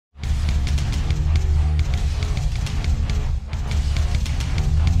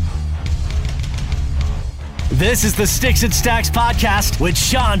This is the Sticks and Stacks podcast with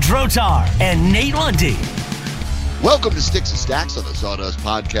Sean Drotar and Nate Lundy. Welcome to Sticks and Stacks on the Sawdust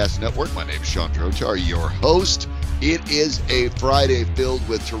Podcast Network. My name is Sean Drotar, your host. It is a Friday filled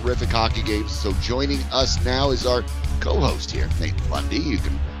with terrific hockey games. So joining us now is our co-host here, Nate Lundy. You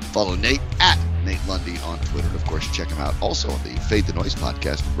can follow Nate at Nate Lundy on Twitter. And of course, check him out also on the Fade the Noise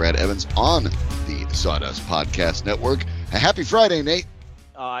podcast with Brad Evans on the Sawdust Podcast Network. A happy Friday, Nate.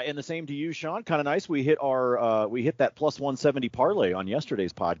 And the same to you, Sean. Kind of nice. We hit that plus 170 parlay on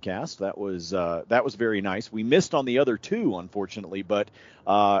yesterday's podcast. That was very nice. We missed on the other two, unfortunately, but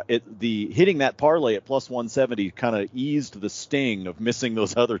hitting that parlay at plus 170 kind of eased the sting of missing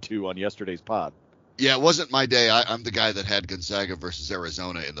those other two on yesterday's pod. Yeah, it wasn't my day. I'm the guy that had Gonzaga versus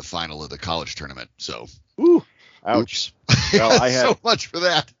Arizona in the final of the college tournament. So, ooh, ouch. Well, I had so much for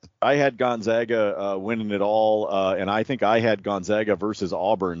that. I had Gonzaga winning it all, and I think I had Gonzaga versus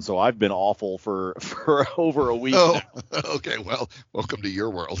Auburn, so I've been awful for over a week now. Okay, well, welcome to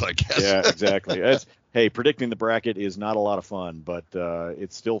your world, I guess. Yeah, exactly. Hey, predicting the bracket is not a lot of fun, but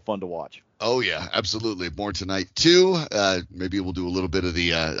it's still fun to watch. Oh, yeah, absolutely. More tonight, too. Maybe we'll do a little bit of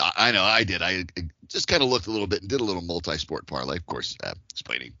the I know I did. I just kind of looked a little bit and did a little multi-sport parlay, of course,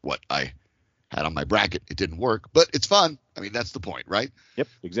 explaining what I had on my bracket. It didn't work, but it's fun. I mean, that's the point, right? Yep,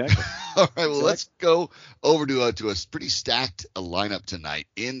 exactly. All right, well, let's go over to a pretty stacked lineup tonight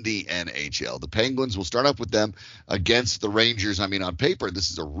in the NHL. The Penguins, we'll start off with them against the Rangers. I mean, on paper,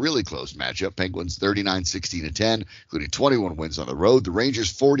 this is a really close matchup. Penguins 39-16-10, including 21 wins on the road. The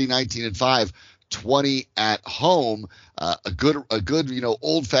Rangers 40-19-5. 20 at home. A good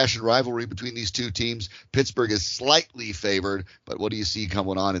old-fashioned rivalry between these two teams. Pittsburgh is slightly favored, but what do you see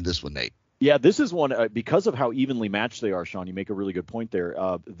coming on in this one, Nate? Yeah, this is one because of how evenly matched they are, Sean. You make a really good point there.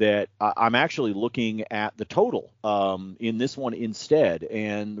 That I'm actually looking at the total in this one instead,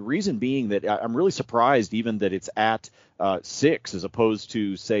 and the reason being that I'm really surprised even that it's at 6 as opposed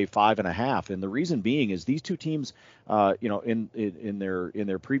to say 5.5. And the reason being is these two teams, in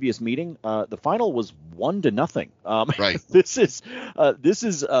their previous meeting, the final was 1-0. Right. This is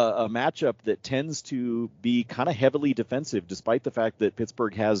a matchup that tends to be kind of heavily defensive, despite the fact that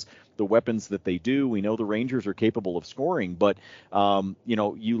Pittsburgh has the weapons that they do. We know the Rangers are capable of scoring, but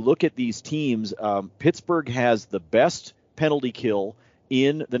you look at these teams. Pittsburgh has the best penalty kill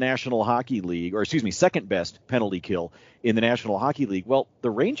in the National Hockey League, or excuse me, second best penalty kill in the National Hockey League. Well,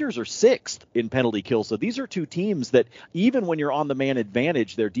 the Rangers are 6th in penalty kill. So these are two teams that even when you're on the man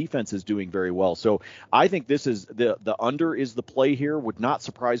advantage, their defense is doing very well. So I think this is the under is the play here. Would not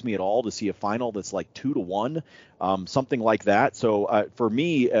surprise me at all to see a final that's like 2-1, something like that. So for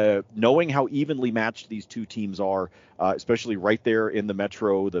me, knowing how evenly matched these two teams are, especially right there in the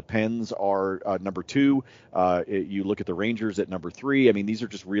Metro, the Pens are number 2. You look at the Rangers at number 3. I mean, these are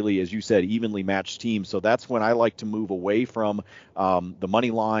just really, as you said, evenly matched teams. So that's when I like to move away from the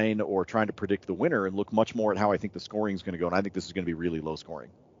money line or trying to predict the winner and look much more at how I think the scoring is going to go. And I think this is going to be really low scoring.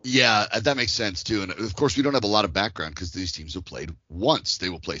 Yeah, that makes sense, too. And, of course, we don't have a lot of background because these teams have played once. They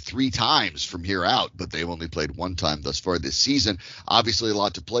will play 3 times from here out, but they've only played 1 time thus far this season. Obviously, a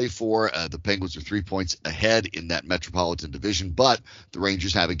lot to play for. The Penguins are 3 points ahead in that Metropolitan Division, but the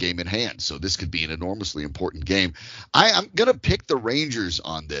Rangers have a game in hand, so this could be an enormously important game. I'm going to pick the Rangers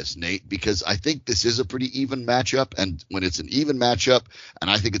on this, Nate, because I think this is a pretty even matchup, and when it's an even matchup,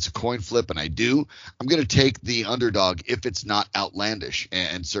 and I think it's a coin flip, and I do, I'm going to take the underdog if it's not outlandish,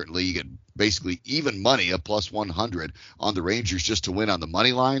 and certainly you get basically even money, a plus 100 on the Rangers just to win on the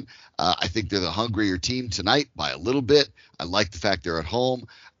money line. I think they're the hungrier team tonight by a little bit. I like the fact they're at home,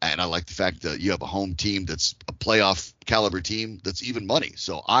 and I like the fact that you have a home team that's a playoff caliber team that's even money.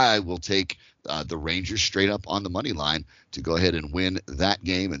 So I will take the Rangers straight up on the money line to go ahead and win that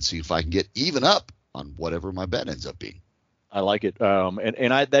game and see if I can get even up on whatever my bet ends up being. I like it.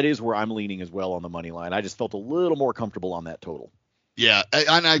 That is where I'm leaning as well on the money line. I just felt a little more comfortable on that total. Yeah,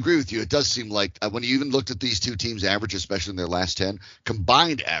 and I agree with you. It does seem like when you even looked at these two teams' average, especially in their last 10,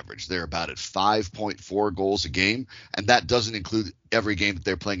 combined average, they're about at 5.4 goals a game, and that doesn't include every game that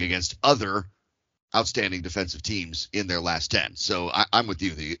they're playing against other outstanding defensive teams in their last 10. So I'm with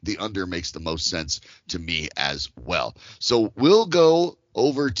you. The under makes the most sense to me as well. So we'll go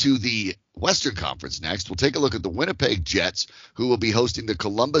over to the Western Conference next. We'll take a look at the Winnipeg Jets, who will be hosting the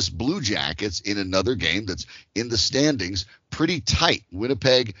Columbus Blue Jackets in another game that's in the standings pretty tight.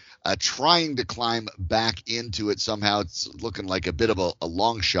 Winnipeg trying to climb back into it somehow. It's looking like a bit of a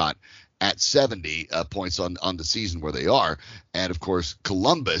long shot at 70 points on the season where they are. And, of course,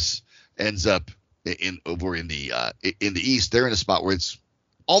 Columbus ends up over in the East. They're in a spot where it's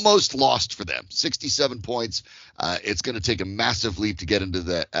almost lost for them. 67 points. It's going to take a massive leap to get into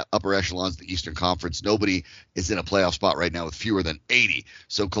the upper echelons of the Eastern Conference. Nobody is in a playoff spot right now with fewer than 80.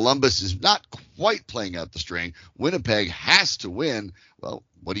 So Columbus is not quite playing out the string. Winnipeg has to win. Well,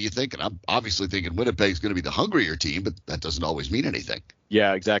 what are you thinking? I'm obviously thinking Winnipeg's going to be the hungrier team, but that doesn't always mean anything.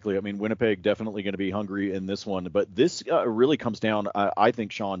 Yeah, exactly. I mean, Winnipeg definitely going to be hungry in this one, but this really comes down, I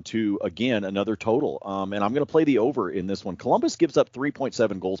think, Sean, to, again, another total. And I'm going to play the over in this one. Columbus gives up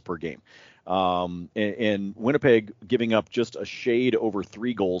 3.7 goals per game. And Winnipeg giving up just a shade over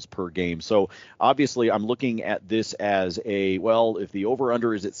 3 goals per game. So obviously I'm looking at this as if the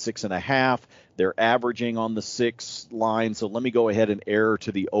over-under is at 6.5, they're averaging on the 6 line. So let me go ahead and err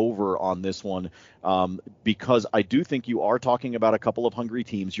to the over on this one, because I do think you are talking about a couple of hungry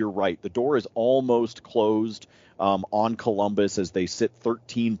teams. You're right. The door is almost closed on Columbus as they sit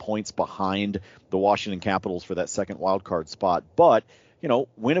 13 points behind the Washington Capitals for that second wildcard spot. But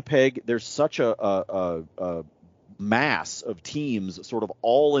Winnipeg, there's such a mass of teams sort of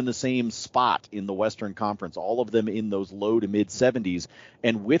all in the same spot in the Western Conference, all of them in those low to mid 70s.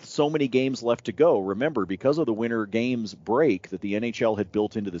 And with so many games left to go, remember, because of the winter games break that the NHL had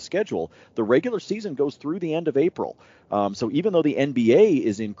built into the schedule, the regular season goes through the end of April. So even though the NBA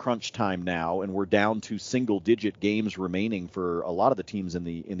is in crunch time now and we're down to single-digit games remaining for a lot of the teams in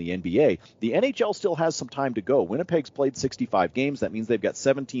the NBA, the NHL still has some time to go. Winnipeg's played 65 games. That means they've got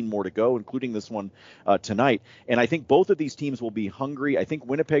 17 more to go, including this one tonight. And I think both of these teams will be hungry. I think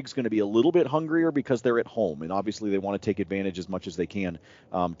Winnipeg's going to be a little bit hungrier because they're at home, and obviously they want to take advantage as much as they can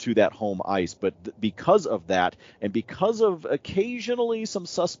to that home ice. But because of that, and because of occasionally some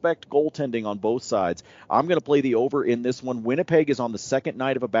suspect goaltending on both sides, I'm going to play the over in this one. Winnipeg is on the second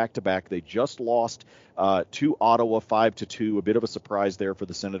night of a back-to-back. They just lost to Ottawa 5-2. A bit of a surprise there for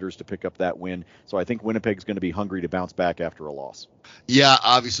the Senators to pick up that win. So I think Winnipeg's going to be hungry to bounce back after a loss. Yeah,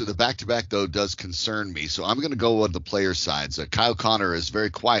 obviously the back-to-back, though, does concern me. So I'm going to go on the player sides. Kyle Connor is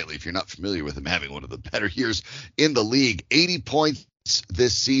very quietly, if you're not familiar with him, having one of the better years in the league. 80 points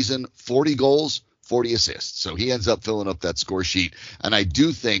this season, 40 goals, 40 assists. So he ends up filling up that score sheet. And I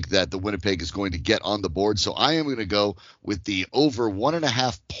do think that the Winnipeg is going to get on the board. So I am going to go with the over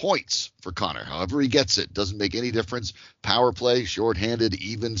 1.5 points for Connor. However he gets it, doesn't make any difference. Power play, shorthanded,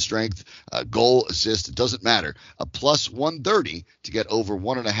 even strength, goal, assist, it doesn't matter. A plus 130 to get over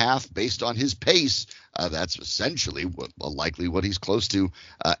 1.5 based on his pace. That's essentially likely what he's close to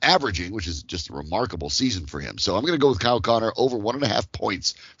averaging, which is just a remarkable season for him. So I'm going to go with Kyle Connor over 1.5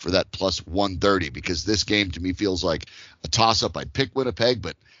 points for that plus 130, because this game to me feels like a toss-up. I'd pick Winnipeg,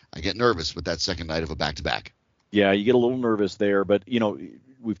 but I get nervous with that second night of a back-to-back. Yeah, you get a little nervous there, but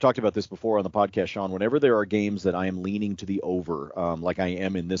we've talked about this before on the podcast, Sean. Whenever there are games that I am leaning to the over, like I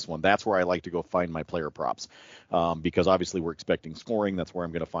am in this one, that's where I like to go find my player props, because obviously we're expecting scoring. That's where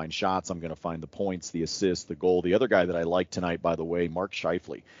I'm going to find shots. I'm going to find the points, the assists, the goal. The other guy that I like tonight, by the way, Mark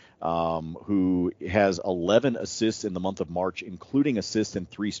Scheifele, who has 11 assists in the month of March, including assists in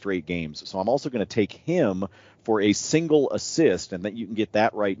 3 straight games. So I'm also going to take him for a single assist, and that you can get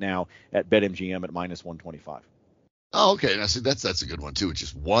that right now at BetMGM at minus 125. Oh, okay. Now, see, that's a good one, too. It's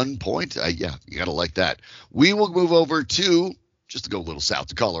just 1 point. Yeah, you got to like that. We will move over to, just to go a little south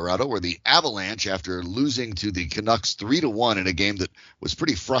to Colorado, where the Avalanche, after losing to the Canucks 3-1 in a game that was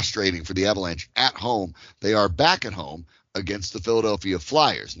pretty frustrating for the Avalanche at home, they are back at home against the Philadelphia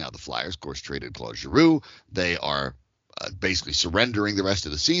Flyers. Now, the Flyers, of course, traded Claude Giroux. They are basically surrendering the rest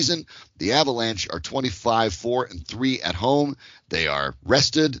of the season. The Avalanche are 25-4-3 at home. They are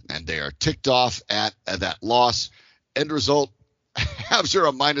rested, and they are ticked off at that loss. End result, Habs are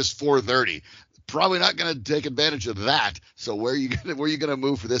a minus 430. Probably not going to take advantage of that. So where are you going to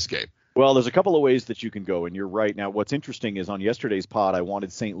move for this game? Well, there's a couple of ways that you can go, and you're right. Now, what's interesting is on yesterday's pod, I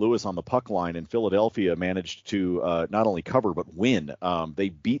wanted St. Louis on the puck line, and Philadelphia managed to not only cover but win. They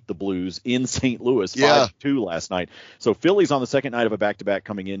beat the Blues in St. Louis 5-2 last night. So Philly's on the second night of a back-to-back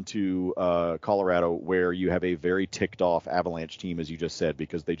coming into Colorado, where you have a very ticked-off Avalanche team, as you just said,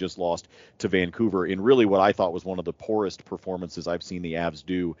 because they just lost to Vancouver in really what I thought was one of the poorest performances I've seen the Avs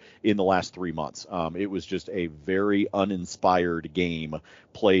do in the last 3 months. It was just a very uninspired game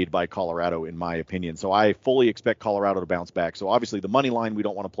played by Colorado, in my opinion. So I fully expect Colorado to bounce back. So obviously the money line we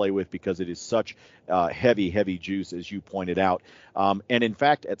don't want to play with because it is such heavy juice, as you pointed out. And in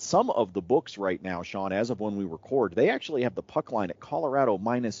fact, at some of the books right now, Sean, as of when we record, they actually have the puck line at Colorado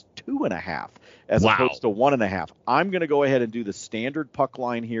minus 2.5 as opposed to 1.5. I'm going to go ahead and do the standard puck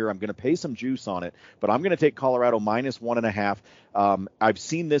line here. I'm going to pay some juice on it, but I'm going to take Colorado minus 1.5. I've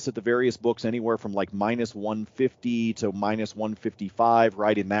seen this at the various books anywhere from like minus 150 to minus 155,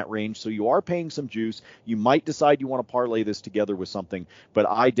 right in that range. range, so you are paying some juice. You might decide you want to parlay this together with something, but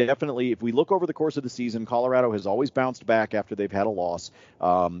I definitely, if we look over the course of the season, Colorado has always bounced back after they've had a loss,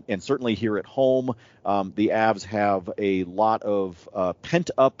 and certainly here at home, the Avs have a lot of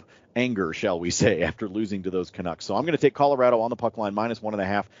pent-up anger, shall we say, after losing to those Canucks. So I'm going to take Colorado on the puck line,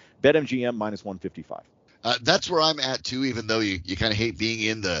 -1.5, BetMGM -155. That's where I'm at too, even though you kind of hate being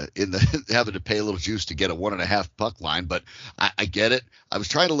in the having to pay a little juice to get a 1.5 puck line, but I get it. I was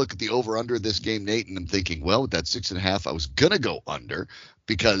trying to look at the over under this game, Nate, and I'm thinking, well, with that 6.5, I was gonna go under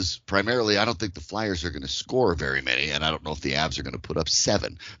because primarily I don't think the Flyers are going to score very many, and I don't know if the Avs are going to put up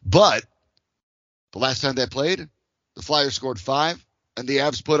 7. But the last time they played, the Flyers scored 5 and the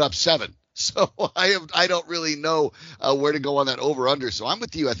Avs put up 7. So I don't really know where to go on that over-under. So I'm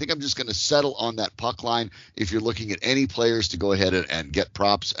with you. I think I'm just going to settle on that puck line. If you're looking at any players to go ahead and get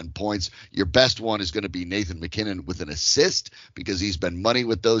props and points, your best one is going to be Nathan MacKinnon with an assist because he's been money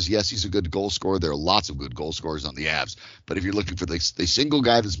with those. Yes, he's a good goal scorer. There are lots of good goal scorers on the Avs. But if you're looking for the single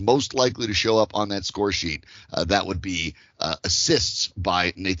guy that's most likely to show up on that score sheet, that would be assists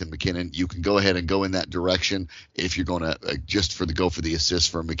by Nathan MacKinnon. You can go ahead and go in that direction if you're going to go for the assists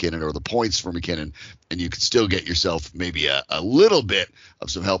for MacKinnon or the points for MacKinnon, and you can still get yourself maybe a little bit of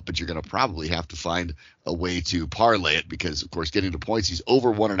some help, but you're going to probably have to find a way to parlay it because, of course, getting to points, he's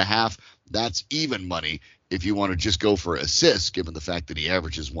over 1.5. That's even money. If you want to just go for assists, given the fact that he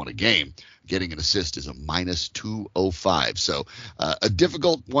averages 1 a game, getting an assist is a -205. So a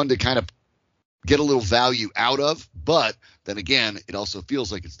difficult one to kind of get a little value out of, but then again, it also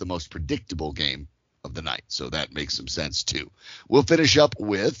feels like it's the most predictable game of the night, so that makes some sense too. We'll finish up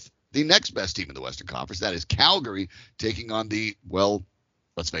with the next best team in the Western Conference. That is Calgary taking on the, well,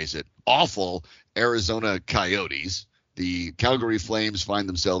 let's face it, awful Arizona Coyotes. The Calgary Flames find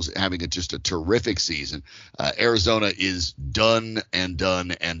themselves having just a terrific season. Arizona is done and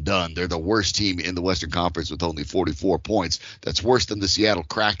done and done. They're the worst team in the Western Conference with only 44 points. That's worse than the Seattle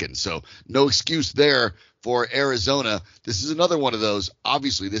Kraken. So no excuse there for Arizona. This is another one of those.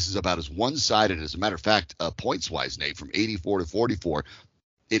 Obviously, this is about as one-sided. As a matter of fact, points-wise, Nate, from 84 to 44,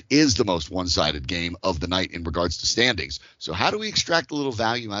 it is the most one-sided game of the night in regards to standings. So how do we extract a little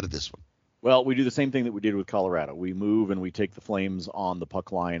value out of this one? Well, we do the same thing that we did with Colorado. We move and we take the Flames on the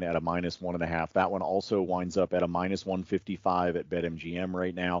puck line at a -1.5. That one also winds up at a -155 at BetMGM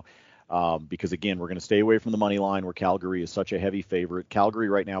right now. Because, again, we're going to stay away from the money line where Calgary is such a heavy favorite. Calgary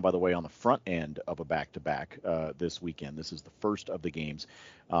right now, by the way, on the front end of a back-to-back this weekend. This is the first of the games.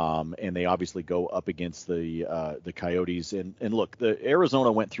 And they obviously go up against the Coyotes. And look, the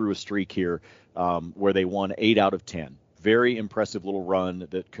Arizona went through a streak here where they won 8 out of 10. Very impressive little run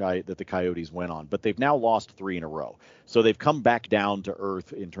that the Coyotes went on. But they've now lost 3 in a row. So they've come back down to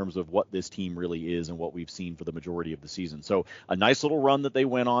earth in terms of what this team really is and what we've seen for the majority of the season. So a nice little run that they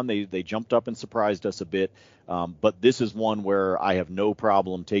went on. They jumped up and surprised us a bit. But this is one where I have no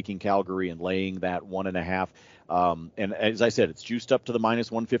problem taking Calgary and laying that 1.5. And as I said, it's juiced up to the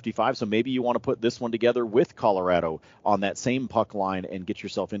 -155. So maybe you want to put this one together with Colorado on that same puck line and get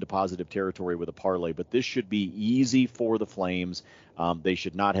yourself into positive territory with a parlay. But this should be easy for the Flames. They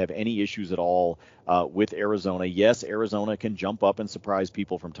should not have any issues at all with Arizona. Yes, Arizona can jump up and surprise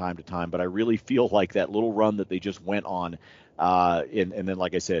people from time to time, but I really feel like that little run that they just went on, and then,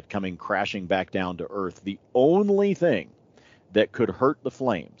 like I said, coming crashing back down to earth. The only thing that could hurt the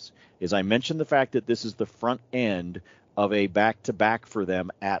Flames is I mentioned the fact that this is the front end of a back-to-back for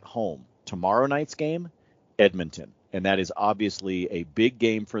them at home. Tomorrow night's game, Edmonton. And that is obviously a big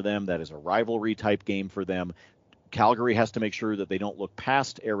game for them. That is a rivalry-type game for them. Calgary has to make sure that they don't look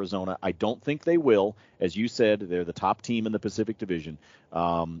past Arizona. I don't think they will. As you said, they're the top team in the Pacific Division. So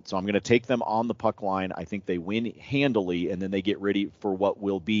I'm going to take them on the puck line. I think they win handily, and then they get ready for what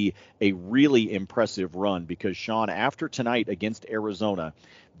will be a really impressive run because, Sean, after tonight against Arizona,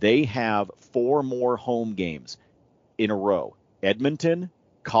 they have 4 more home games in a row. Edmonton,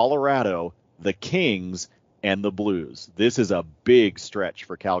 Colorado, the Kings, and the Blues. This is a big stretch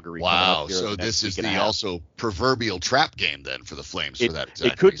for Calgary. Wow. So this is the also proverbial trap game then for the Flames for that.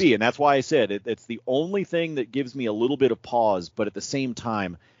 It could be. And that's why I said it's the only thing that gives me a little bit of pause. But at the same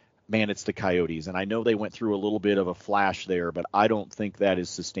time, man, it's the Coyotes. And I know they went through a little bit of a flash there, but I don't think that is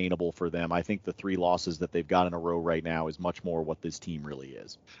sustainable for them. I think the 3 losses that they've got in a row right now is much more what this team really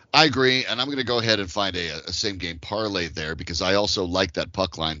is. I agree. And I'm going to go ahead and find a same game parlay there because I also like that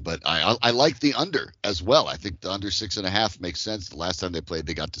puck line, but I like the under as well. I think the under 6.5 makes sense. The last time they played,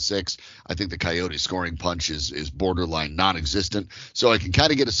 they got to 6. I think the Coyotes scoring punch is borderline non-existent. So I can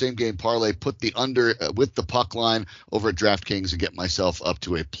kind of get a same game parlay, put the under with the puck line over at DraftKings and get myself up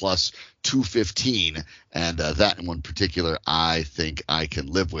to a plus plus 215, and that one particular I think I can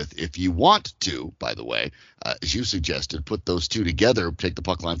live with. If you want to, by the way, as you suggested, put those two together, take the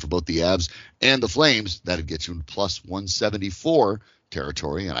puck line for both the Avs and the Flames, that'd get you in plus 174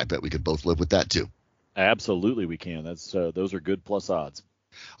 territory, and I bet we could both live with that too. Absolutely we can. Those are good plus odds.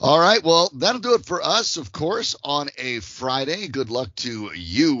 All right, well, that'll do it for us, of course, on a Friday. Good luck to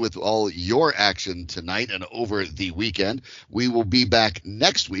you with all your action tonight and over the weekend. We will be back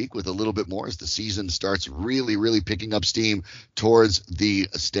next week with a little bit more as the season starts really, really picking up steam towards the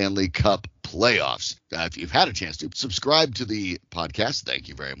Stanley Cup playoffs. If you've had a chance to subscribe to the podcast, thank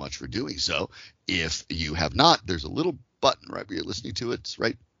you very much for doing so. If you have not, there's a little button right where you're listening to it. It's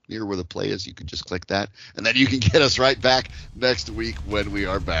right near where the play is. You can just click that, and then you can get us right back next week when we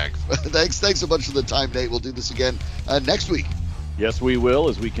are back. Thanks so much for the time, Nate. We'll do this again next week. Yes, we will,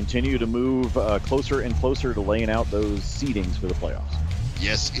 as we continue to move closer and closer to laying out those seedings for the playoffs.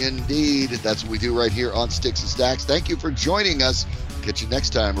 Yes, indeed. That's what we do right here on Sticks and Stacks. Thank you for joining us. Catch you next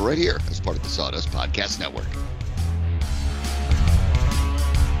time right here as part of the Sawdust Podcast Network.